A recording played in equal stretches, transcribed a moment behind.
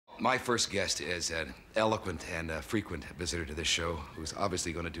my first guest is an eloquent and frequent visitor to this show who's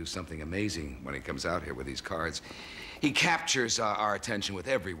obviously going to do something amazing when he comes out here with these cards. He captures our attention with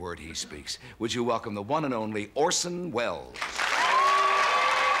every word he speaks. Would you welcome the one and only Orson Welles?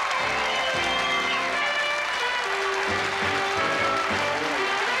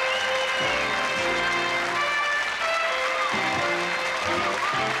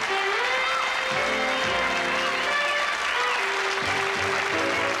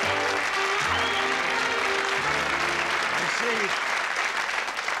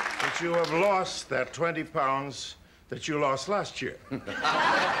 You have lost that 20 pounds that you lost last year.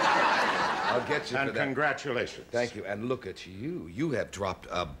 I'll get you for that. And congratulations. Thank you. And look at you. You have dropped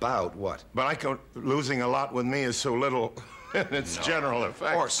about what? But losing a lot with me is so little in its general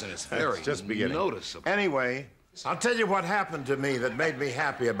effect. Orson, it's very just beginning. Noticeable. Anyway, I'll tell you what happened to me that made me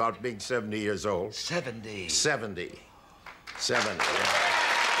happy about being 70 years old. 70? 70. 70.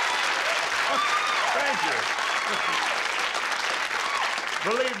 Thank you.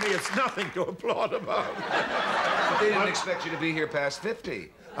 Believe me, it's nothing to applaud about. But they didn't expect you to be here past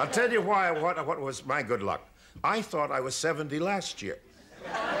 50. I'll tell you why. What was my good luck. I thought I was 70 last year.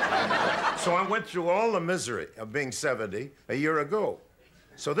 So I went through all the misery of being 70 a year ago.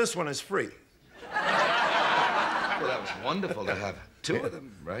 So this one is free. Well, that was wonderful to have two of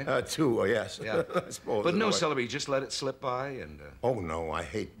them, right? Two, yes. Yeah. I suppose. But no celebrity, just let it slip by and... Oh, no, I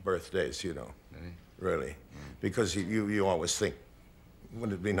hate birthdays, you know. Really. Mm. Because you always think,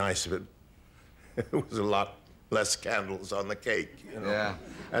 wouldn't it be nice if it was a lot less candles on the cake, you know? Yeah.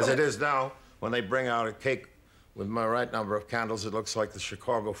 As it is now, when they bring out a cake with my right number of candles, it looks like the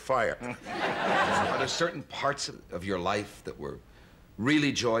Chicago fire. Are there certain parts of your life that were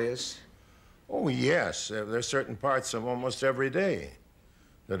really joyous? Oh, yes. There's certain parts of almost every day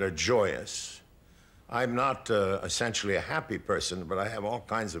that are joyous. I'm not essentially a happy person, but I have all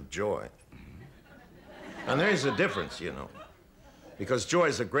kinds of joy. And there's a difference, you know. Because joy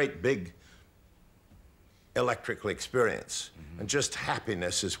is a great, big electrical experience. And just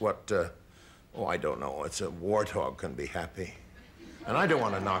happiness is what, oh, I don't know, it's a warthog can be happy. And I don't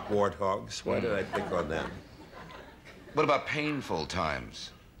want to knock warthogs. Why did I pick on them? What about painful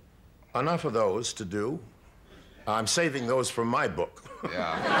times? Enough of those to do. I'm saving those for my book.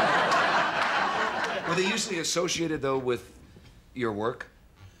 Yeah. Were they usually associated, though, with your work?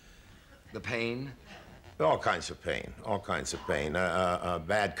 The pain? All kinds of pain, all kinds of pain.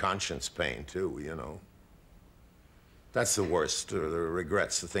 Bad conscience pain, too, you know. That's the worst, the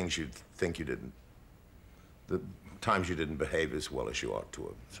regrets, the things you think you didn't, the times you didn't behave as well as you ought to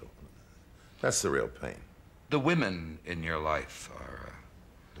have. So that's the real pain. The women in your life are...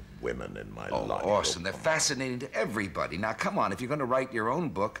 The women in my oh, life. Orson, they're fascinating to everybody. Now, come on, if you're going to write your own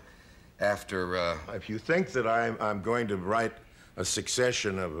book after... If you think that I'm going to write a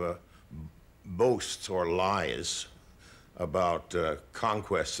succession of... boasts or lies about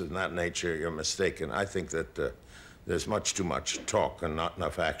conquests of that nature, you're mistaken. I think that there's much too much talk and not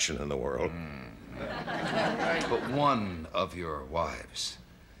enough action in the world. But one of your wives,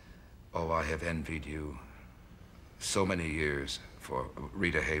 oh, I have envied you so many years for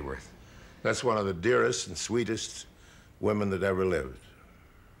Rita Hayworth. That's one of the dearest and sweetest women that ever lived.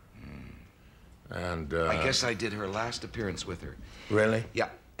 And I guess I did her last appearance with her. Really? Yeah.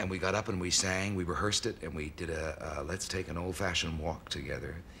 And we got up and we sang, we rehearsed it, and we did a let's take an old-fashioned walk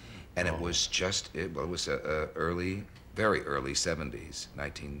together. And it was just, it was early, very early 70s,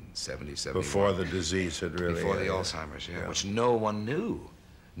 1970, 71. Before the disease had really... Before the Alzheimer's, yeah, which no one knew.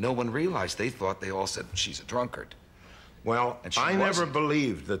 No one realized. They thought, they all said, she's a drunkard. Well, I never wasn't.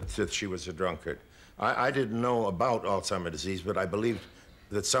 believed that she was a drunkard. I didn't know about Alzheimer's disease, but I believed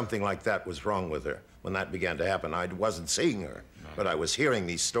that something like that was wrong with her when that began to happen. I wasn't seeing her, but I was hearing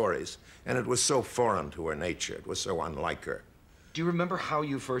these stories, and it was so foreign to her nature. It was so unlike her. Do you remember how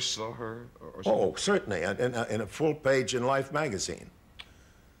you first saw her? Oh, certainly, in a full page in Life magazine.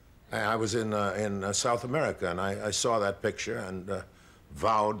 I was in South America, and I saw that picture and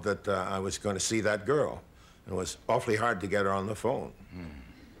vowed that I was going to see that girl. It was awfully hard to get her on the phone.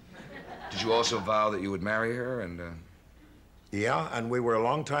 Did you also vow that you would marry her? And yeah, and we were a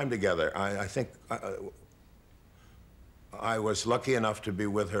long time together. I think I was lucky enough to be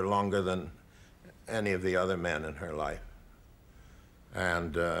with her longer than any of the other men in her life.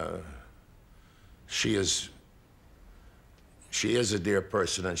 And she is a dear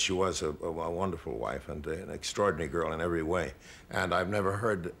person, and she was a wonderful wife and an extraordinary girl in every way. And I've never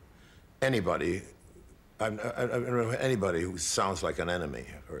heard anybody, I've never heard anybody who sounds like an enemy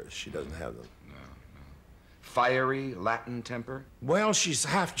of hers. She doesn't have them. No. Fiery Latin temper? Well, she's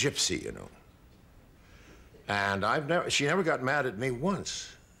half gypsy, you know. And she never got mad at me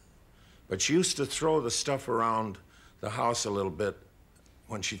once. But she used to throw the stuff around the house a little bit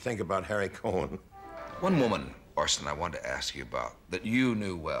when she'd think about Harry Cohen. One woman, Orson, I wanted to ask you about, that you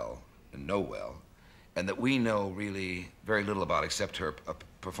knew well and know well, and that we know really very little about except her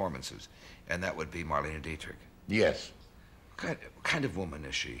performances, and that would be Marlene Dietrich. Yes. What kind of woman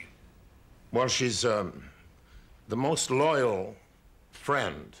is she? Well, she's the most loyal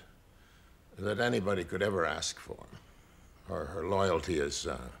friend that anybody could ever ask for. Her loyalty is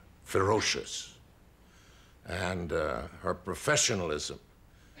ferocious, and her professionalism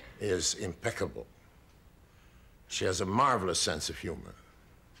is impeccable. She has a marvelous sense of humor.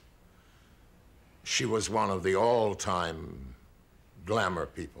 She was one of the all-time glamour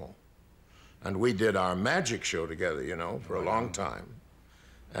people. And we did our magic show together, you know, for a long time.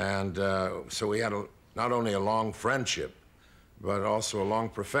 And so we had not only a long friendship, but also a long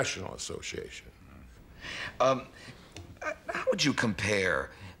professional association. How would you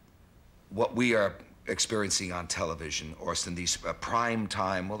compare what we are experiencing on television, Orson, these prime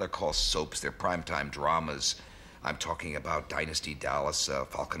time, well, they're called soaps, they're prime time dramas. I'm talking about Dynasty Dallas,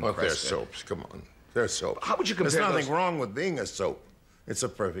 Falcon Crest. Well, they're soaps, come on. They're soaps. How would you compare There's nothing those? wrong with being a soap. It's a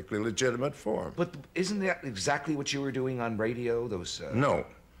perfectly legitimate form. But isn't that exactly what you were doing on radio? Those No.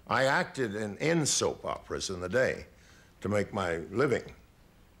 I acted in soap operas in the day to make my living.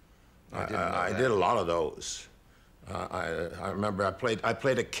 I did a lot of those. I remember I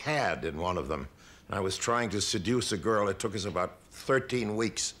played a cad in one of them. I was trying to seduce a girl. It took us about 13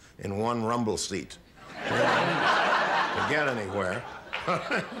 weeks in one rumble seat to get anywhere.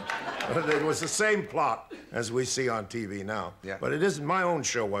 It was the same plot as we see on TV now. Yeah. But it isn't. My own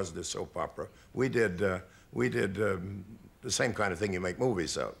show wasn't a soap opera. We did the same kind of thing you make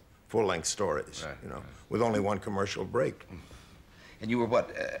movies of, full-length stories, Right, you know, with only one commercial break. And you were what?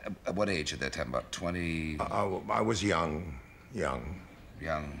 At what age at that time? About 20? I was young. Young.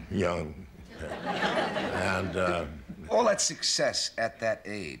 And All that success at that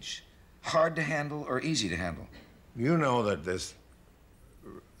age, hard to handle or easy to handle? you know that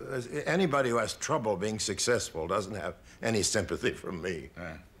anybody who has trouble being successful doesn't have any sympathy from me.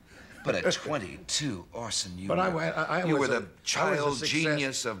 Right. But at 22, Orson, you But you were the child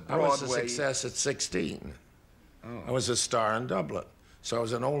genius of Broadway. I was a success at 16. Oh. I was a star in Dublin, so I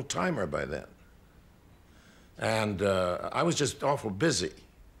was an old-timer by then. And I was just awful busy,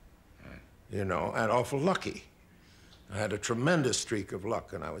 you know, and awful lucky. I had a tremendous streak of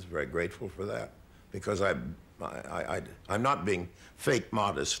luck, and I was very grateful for that, because I'm not being fake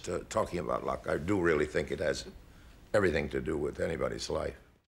modest talking about luck. I do really think it has everything to do with anybody's life.